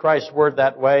interpreted Christ's word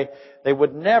that way. They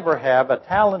would never have. A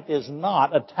talent is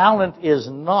not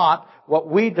what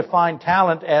we define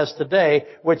talent as today,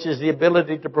 which is the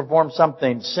ability to perform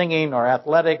something, singing or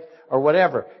athletic or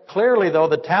whatever. Clearly, though,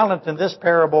 the talent in this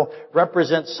parable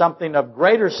represents something of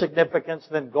greater significance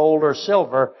than gold or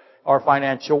silver or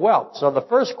financial wealth. So the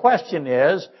first question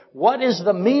is, what is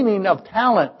the meaning of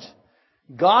talent?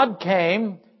 God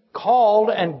came, called,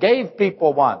 and gave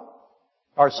people one,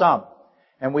 or some.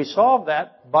 And we solve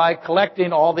that by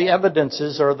collecting all the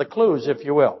evidences or the clues, if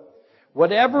you will.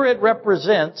 Whatever it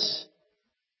represents,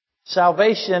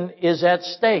 salvation is at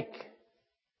stake.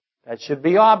 That should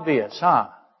be obvious, huh?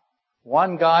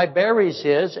 One guy buries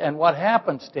his, and what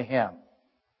happens to him?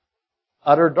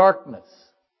 Utter darkness.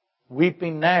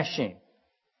 Weeping, gnashing.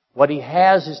 What he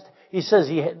has is, he says,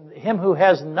 him who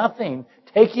has nothing,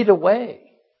 take it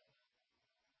away.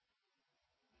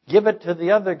 Give it to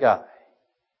the other guy.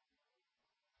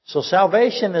 So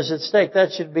salvation is at stake.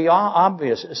 That should be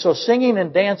obvious. So singing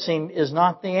and dancing is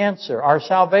not the answer. Our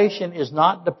salvation is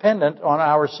not dependent on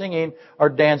our singing or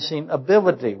dancing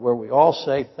ability, where we all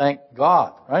say, thank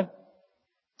God, right?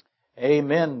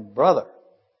 Amen, brother.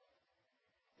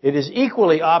 It is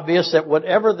equally obvious that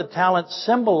whatever the talent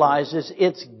symbolizes,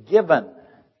 it's given.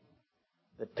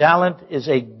 The talent is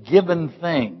a given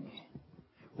thing.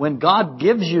 When God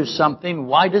gives you something,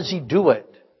 why does He do it?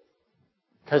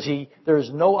 Because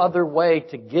there's no other way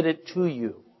to get it to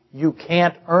you. You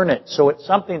can't earn it. So it's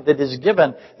something that is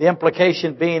given. The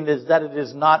implication being is that it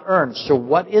is not earned. So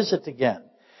what is it again?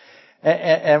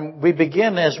 And we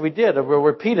begin as we did. We'll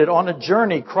repeat it. On a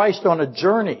journey, Christ on a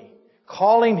journey,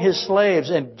 calling His slaves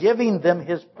and giving them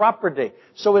His property.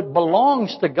 So it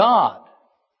belongs to God.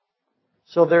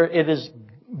 So it is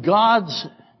God's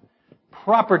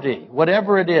property,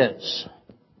 whatever it is.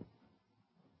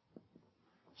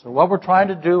 So what we're trying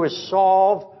to do is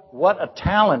solve what a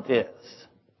talent is.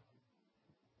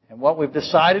 And what we've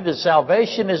decided is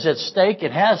salvation is at stake.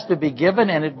 It has to be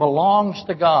given and it belongs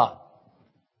to God.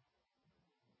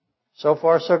 So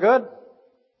far, so good?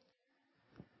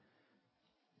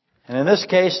 And in this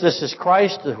case, this is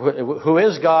Christ, who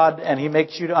is God, and He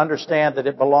makes you to understand that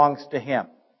it belongs to Him.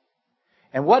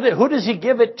 And who does He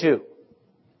give it to?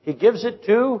 He gives it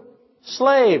to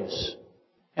slaves.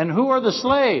 And who are the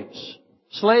slaves?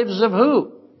 Slaves of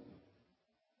who?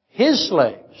 His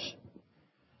slaves.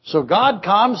 So God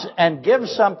comes and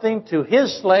gives something to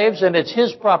His slaves, and it's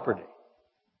His property.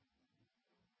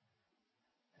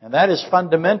 And that is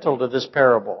fundamental to this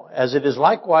parable, as it is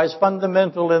likewise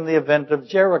fundamental in the event of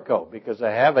Jericho, because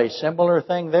I have a similar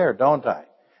thing there, don't I?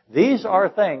 These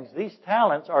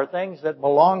talents are things that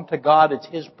belong to God. It's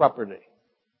His property.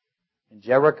 In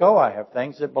Jericho, I have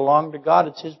things that belong to God.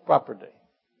 It's His property.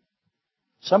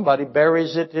 Somebody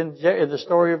buries it in the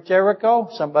story of Jericho.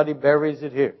 Somebody buries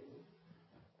it here.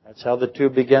 That's how the two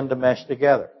begin to mesh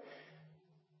together.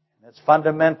 That's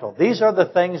fundamental. These are the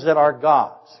things that are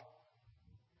God's.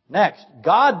 Next,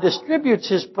 God distributes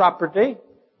His property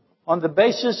on the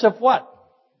basis of what?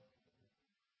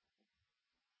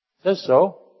 It says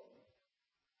so.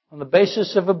 On the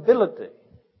basis of ability.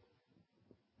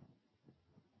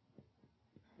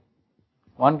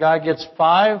 One guy gets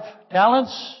 5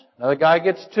 talents. Another guy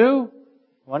gets 2.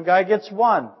 One guy gets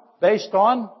 1. Based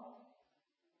on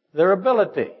their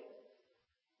ability.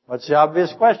 What's the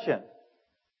obvious question?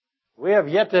 We have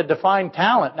yet to define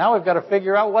talent. Now we've got to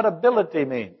figure out what ability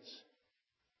means.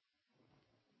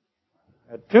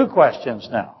 I have 2 questions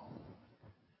now.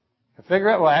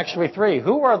 Actually 3.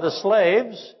 Who are the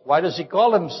slaves? Why does He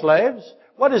call them slaves?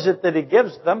 What is it that He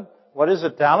gives them? What is a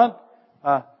talent?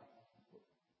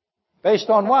 Based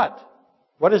on what?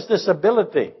 What is this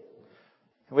ability?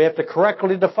 We have to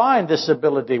correctly define this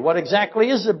ability. What exactly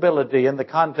is ability in the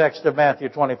context of Matthew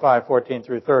 25:14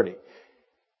 through 30?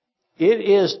 It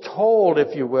is told,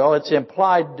 if you will, it's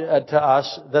implied to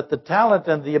us that the talent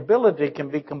and the ability can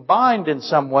be combined in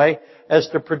some way as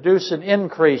to produce an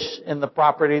increase in the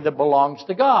property that belongs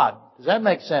to God. Does that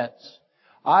make sense?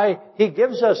 He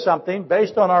gives us something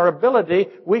based on our ability.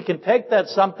 We can take that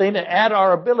something and add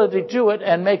our ability to it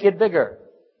and make it bigger.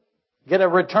 Get a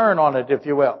return on it, if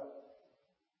you will.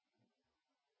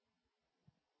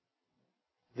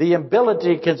 The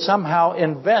ability can somehow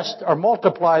invest or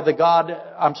multiply the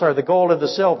gold and the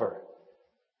silver.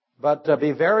 But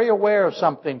be very aware of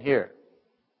something here.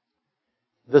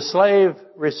 The slave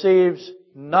receives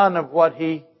none of what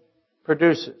he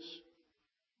produces.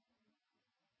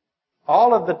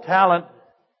 All of the talent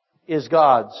is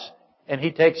God's, and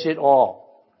He takes it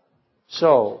all.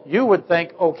 So, you would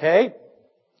think, okay,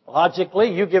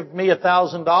 logically, you give me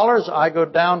 $1,000, I go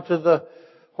down to the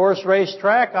horse race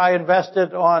track. I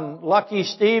invested on Lucky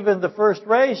Steve in the first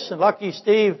race, and Lucky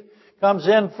Steve comes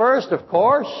in first, of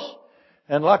course.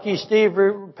 And Lucky Steve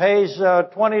pays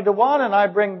 20 to 1, and I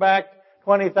bring back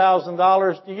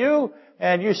 $20,000 to you,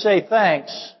 and you say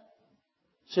thanks.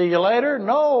 See you later?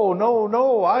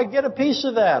 No. I get a piece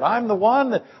of that. I'm the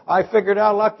one that I figured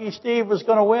out Lucky Steve was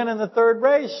going to win in the third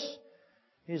race.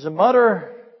 He's a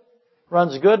mutter,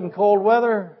 runs good in cold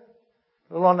weather,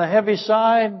 a little on the heavy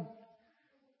side.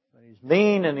 But he's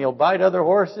mean and he'll bite other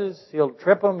horses. He'll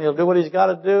trip them. He'll do what he's got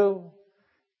to do.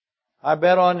 I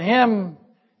bet on him,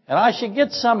 and I should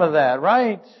get some of that,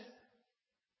 right?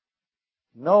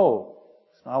 No,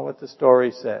 it's not what the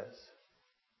story says.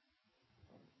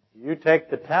 You take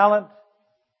the talent,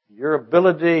 your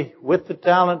ability with the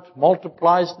talent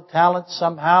multiplies the talent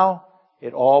somehow.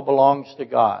 It all belongs to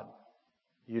God.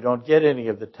 You don't get any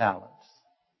of the talents.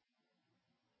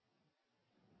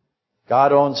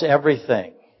 God owns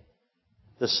everything.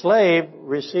 The slave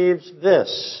receives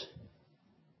this.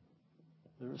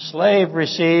 The slave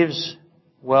receives,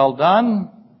 well done.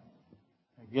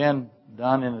 Again,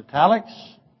 done in italics.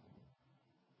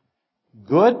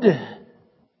 Good.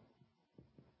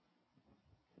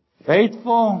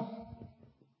 Faithful.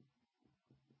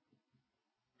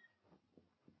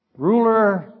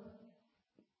 Ruler.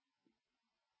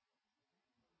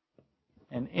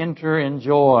 And enter in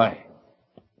joy.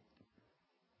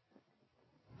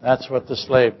 That's what the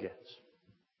slave gets.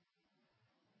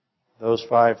 Those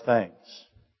 5 things.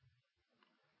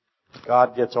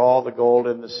 God gets all the gold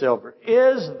and the silver.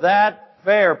 Is that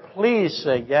fair? Please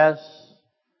say yes.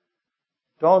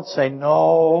 Don't say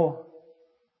no.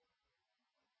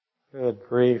 Good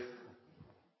grief.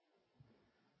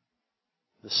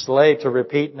 The slave, to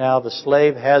repeat now, the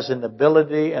slave has an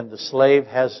ability and the slave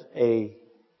has a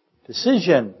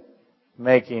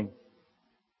decision-making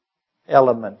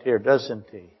element here, doesn't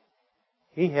he?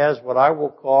 He has what I will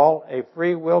call a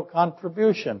free will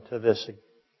contribution to this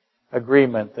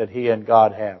agreement that he and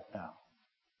God have now,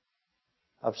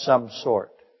 of some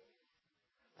sort.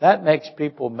 That makes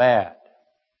people mad.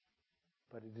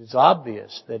 But it is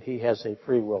obvious that he has a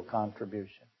free will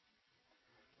contribution.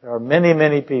 There are many,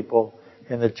 many people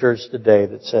in the church today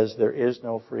that says there is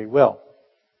no free will.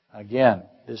 Again,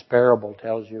 this parable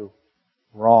tells you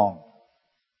wrong.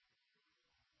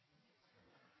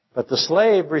 But the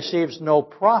slave receives no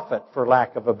profit, for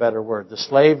lack of a better word. The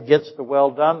slave gets the well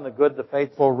done, the good, the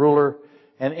faithful ruler,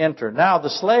 and enter. Now, the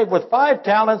slave with 5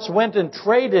 talents went and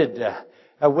traded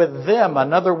with them.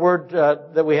 Another word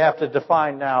that we have to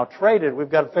define now, traded. We've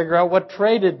got to figure out what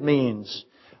traded means.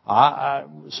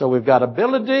 So we've got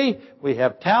ability, we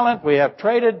have talent, we have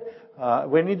traded.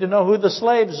 We need to know who the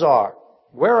slaves are.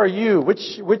 Where are you?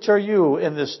 Which are you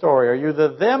in this story? Are you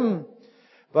the them?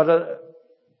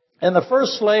 And the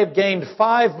first slave gained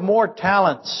 5 more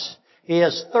talents. He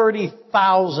has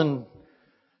 30,000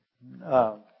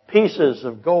 pieces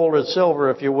of gold or silver,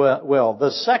 if you will.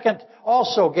 The second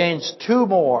also gains 2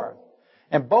 more.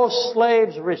 And both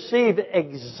slaves receive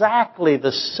exactly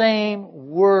the same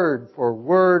word for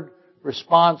word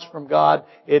response from God.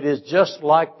 It is just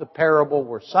like the parable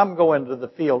where some go into the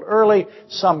field early,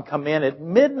 some come in at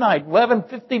midnight,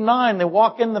 11:59. They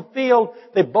walk in the field.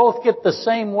 They both get the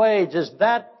same wage. Is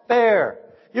that fair?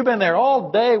 You've been there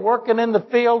all day working in the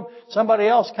field. Somebody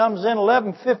else comes in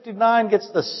 11:59, gets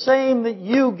the same that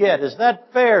you get. Is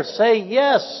that fair? Say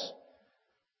yes.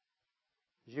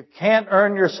 You can't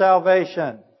earn your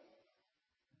salvation.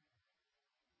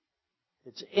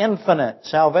 It's infinite.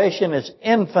 Salvation is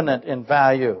infinite in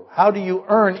value. How do you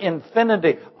earn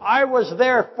infinity? I was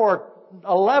there for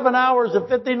 11 hours and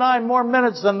 59 more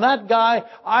minutes than that guy.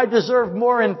 I deserve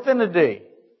more infinity.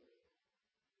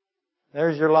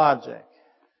 There's your logic.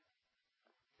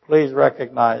 Please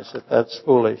recognize that that's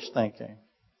foolish thinking.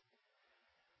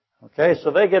 Okay, so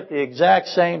they get the exact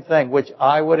same thing, which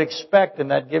I would expect,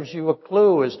 and that gives you a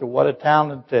clue as to what a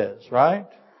talent is, right?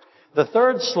 The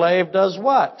third slave does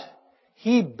what?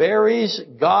 He buries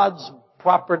God's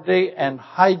property and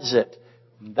hides it.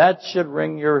 That should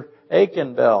ring your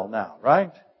Achan bell now,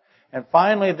 right? And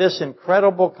finally, this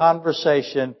incredible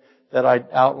conversation that I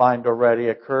outlined already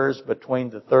occurs between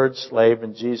the third slave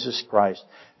and Jesus Christ.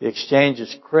 The exchange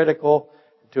is critical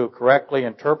to correctly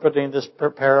interpreting this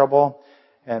parable.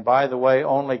 And by the way,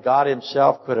 only God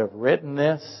Himself could have written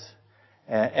this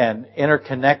and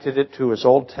interconnected it to His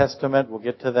Old Testament. We'll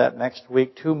get to that next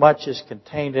week. Too much is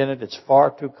contained in it. It's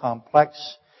far too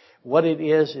complex. What it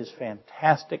is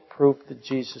fantastic proof that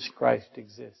Jesus Christ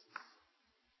exists.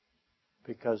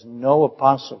 Because no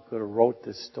apostle could have wrote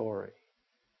this story.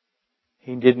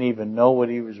 He didn't even know what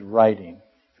he was writing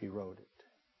if he wrote it.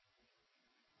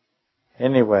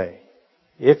 Anyway,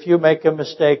 If you make a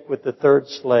mistake with the third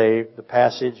slave, the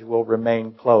passage will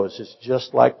remain closed. It's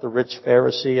just like the rich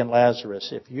Pharisee and Lazarus.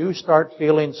 If you start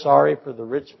feeling sorry for the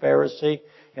rich Pharisee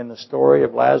in the story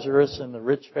of Lazarus and the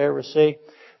rich Pharisee,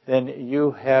 then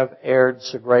you have erred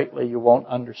so greatly you won't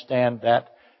understand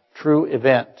that true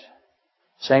event.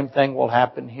 Same thing will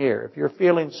happen here. If you're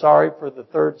feeling sorry for the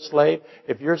third slave,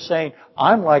 if you're saying,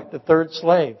 I'm like the third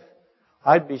slave,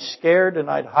 I'd be scared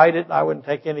and I'd hide it and I wouldn't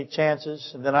take any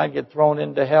chances and then I'd get thrown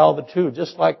into hell too,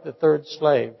 just like the third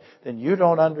slave, then you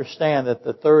don't understand that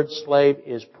the third slave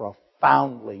is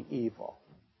profoundly evil.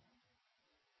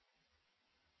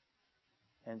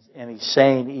 And he's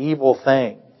saying evil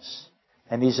things.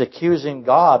 And he's accusing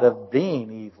God of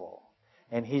being evil.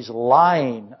 And he's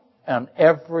lying on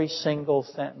every single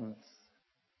sentence.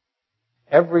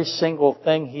 Every single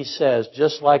thing he says,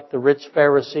 just like the rich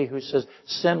Pharisee who says,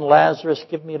 send Lazarus,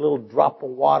 give me a little drop of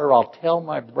water, I'll tell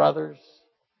my brothers.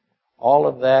 All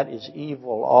of that is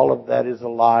evil. All of that is a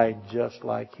lie, just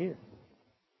like here.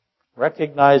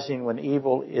 Recognizing when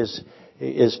evil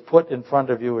is put in front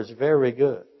of you is very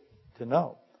good to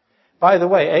know. By the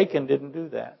way, Achan didn't do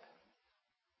that.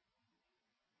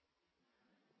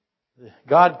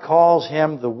 God calls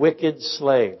him the wicked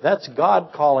slave. That's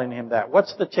God calling him that.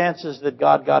 What's the chances that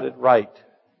God got it right?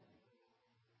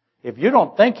 If you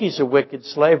don't think he's a wicked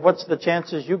slave, what's the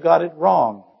chances you got it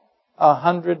wrong?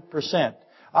 100%.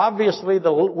 Obviously,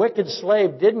 the wicked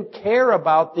slave didn't care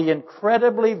about the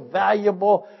incredibly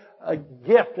valuable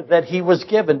gift that he was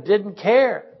given. Didn't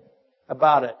care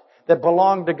about it. That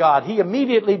belonged to God. He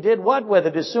immediately did what with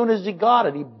it? As soon as he got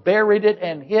it, he buried it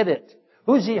and hid it.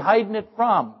 Who's he hiding it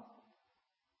from?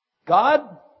 God?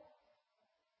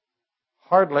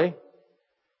 Hardly.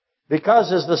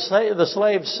 Because as the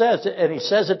slave says, and he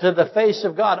says it to the face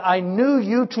of God, I knew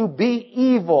you to be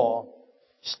evil.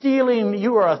 Stealing,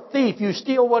 you are a thief. You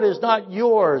steal what is not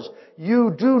yours.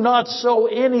 You do not sow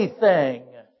anything.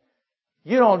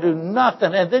 You don't do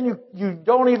nothing. And then you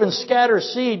don't even scatter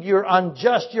seed. You're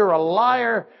unjust. You're a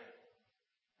liar.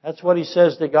 That's what he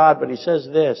says to God. But he says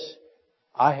this,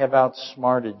 I have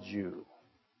outsmarted you.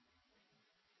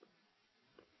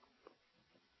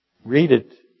 Read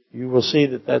it. You will see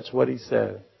that that's what he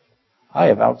said. I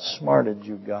have outsmarted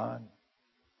you, God.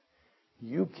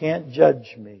 You can't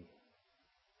judge me.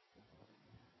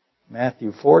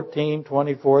 Matthew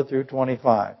 14:24 through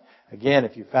 25. Again,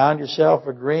 if you found yourself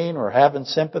agreeing or having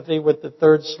sympathy with the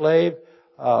third slave,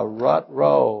 rut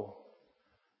row.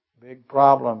 Big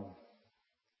problem.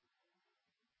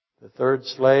 The third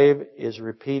slave is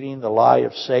repeating the lie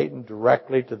of Satan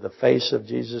directly to the face of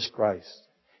Jesus Christ.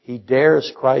 He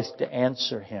dares Christ to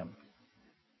answer him.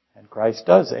 And Christ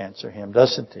does answer him,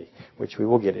 doesn't he? Which we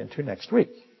will get into next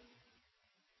week.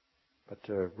 But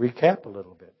to recap a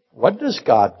little bit. What does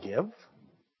God give?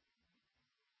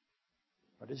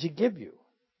 What does he give you?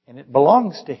 And it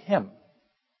belongs to him.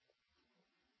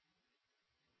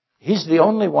 He's the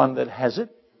only one that has it.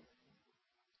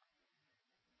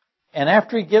 And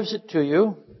after he gives it to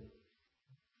you,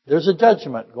 there's a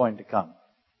judgment going to come.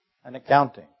 An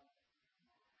accounting.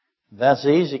 That's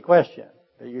the easy question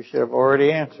that you should have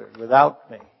already answered without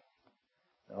me.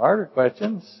 The harder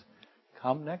questions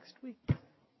come next week.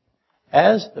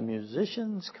 As the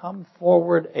musicians come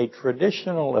forward, a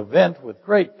traditional event with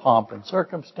great pomp and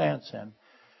circumstance and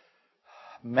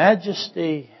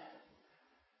majesty,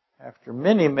 after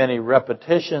many, many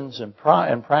repetitions and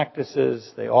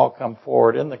practices, they all come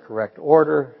forward in the correct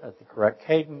order, at the correct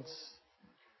cadence.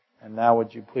 And now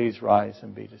would you please rise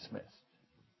and be dismissed.